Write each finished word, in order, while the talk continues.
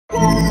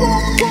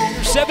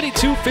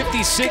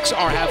72-56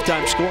 our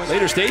halftime score.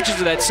 Later stages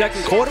of that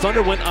second quarter,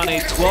 Thunder went on a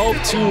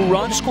 12-2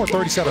 run. You scored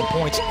 37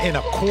 points in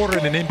a quarter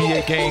in an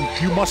NBA game.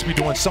 You must be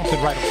doing something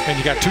right. And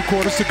you got 2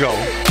 quarters to go.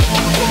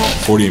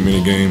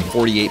 48-minute game.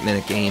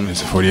 48-minute game.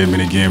 It's a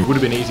 48-minute game. It would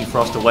have been easy for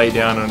us to lay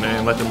down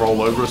and let them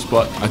roll over us,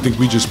 but I think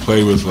we just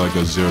play with like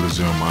a 0-0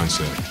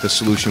 mindset. The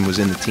solution was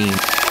in the team.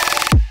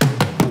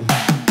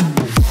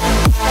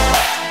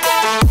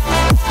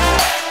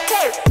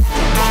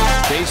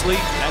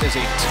 That is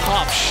a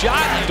tough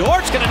shot.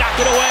 Dort's going to knock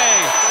it away.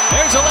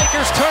 There's a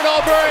Lakers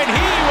turnover, and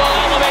he will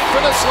elevate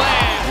for the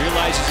slam.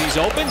 Realizes he's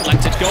open,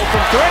 lets it go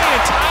from 3,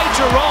 and Ty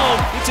Jerome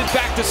gets it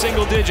back to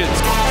single digits.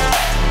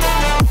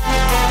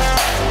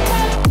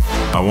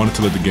 I wanted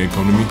to let the game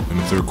come to me in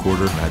the third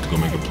quarter. I had to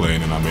go make a play,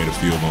 and then I made a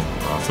field goal.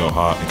 I felt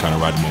hot and kind of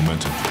ride the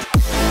momentum.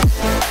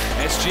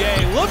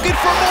 SGA looking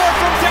for more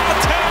from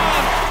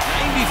downtown.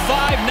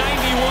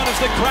 95-91 as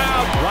the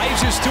crowd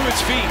rises to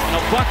its feet. And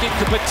a bucket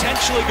could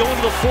potentially go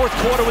into the fourth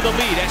quarter with a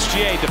lead.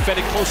 SGA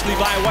defended closely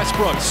by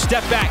Westbrook.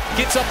 Step back,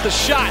 gets up the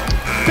shot,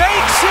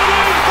 banks it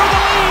in for the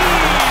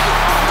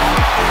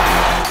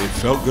lead! It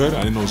felt good.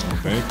 I didn't know it was going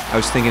to bank. I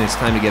was thinking it's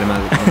time to get him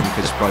out of the game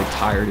because he's probably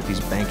tired if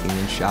he's banking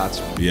in shots.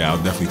 Yeah,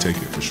 I'll definitely take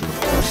it for sure.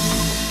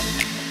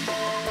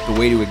 The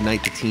way to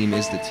ignite the team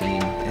is the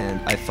team,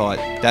 and I thought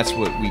that's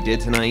what we did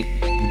tonight.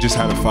 We just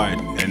had a fight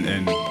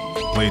and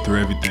play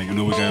through everything. You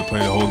know, we got to play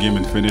the whole game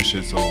and finish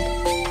it, so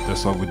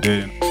that's what we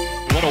did.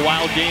 What a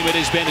wild game it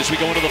has been as we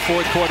go into the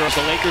fourth quarter.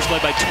 The Lakers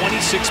led by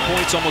 26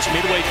 points almost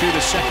midway through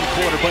the second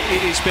quarter, but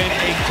it has been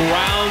a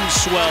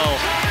groundswell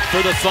for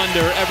the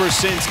Thunder ever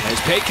since.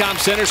 As Paycom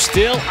Center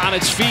still on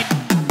its feet.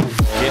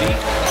 Giddey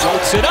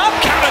floats it up,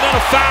 counted on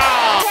a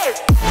foul!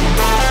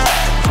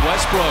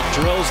 Westbrook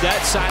drills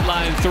that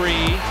sideline 3.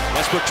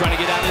 Westbrook trying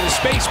to get out into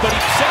space, but he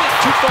sent it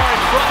too far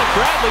in front of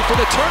Bradley for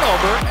the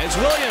turnover. As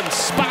Williams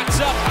spots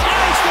up,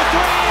 ties the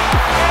 3,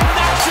 and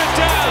knocks it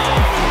down.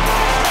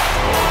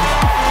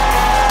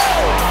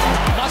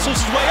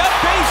 Muscles his way up,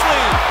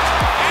 Paisley.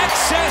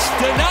 Access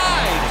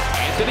denied.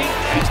 Anthony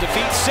has the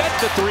feet set,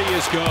 the 3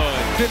 is good.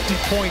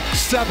 50.7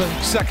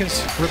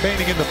 seconds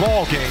remaining in the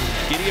ball game.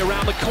 Giddey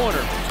around the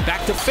corner,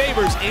 back to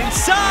Favors,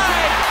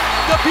 inside.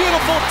 The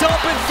beautiful dump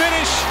and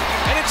finish,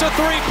 and it's a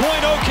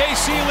 3-point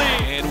OKC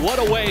lead. And what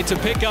a way to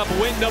pick up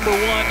win number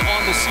 1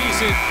 on the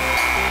season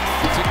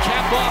to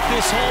cap off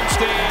this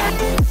homestand.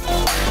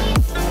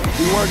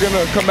 We weren't going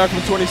to come back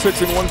from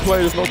 26 in one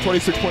play. There's no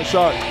 26-point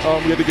shot.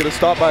 We had to get a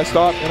stop by a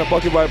stop and a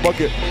bucket by a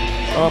bucket.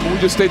 We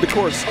just stayed the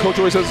course. Coach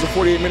always says it's a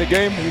 48-minute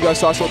game, and you guys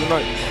saw so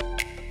tonight.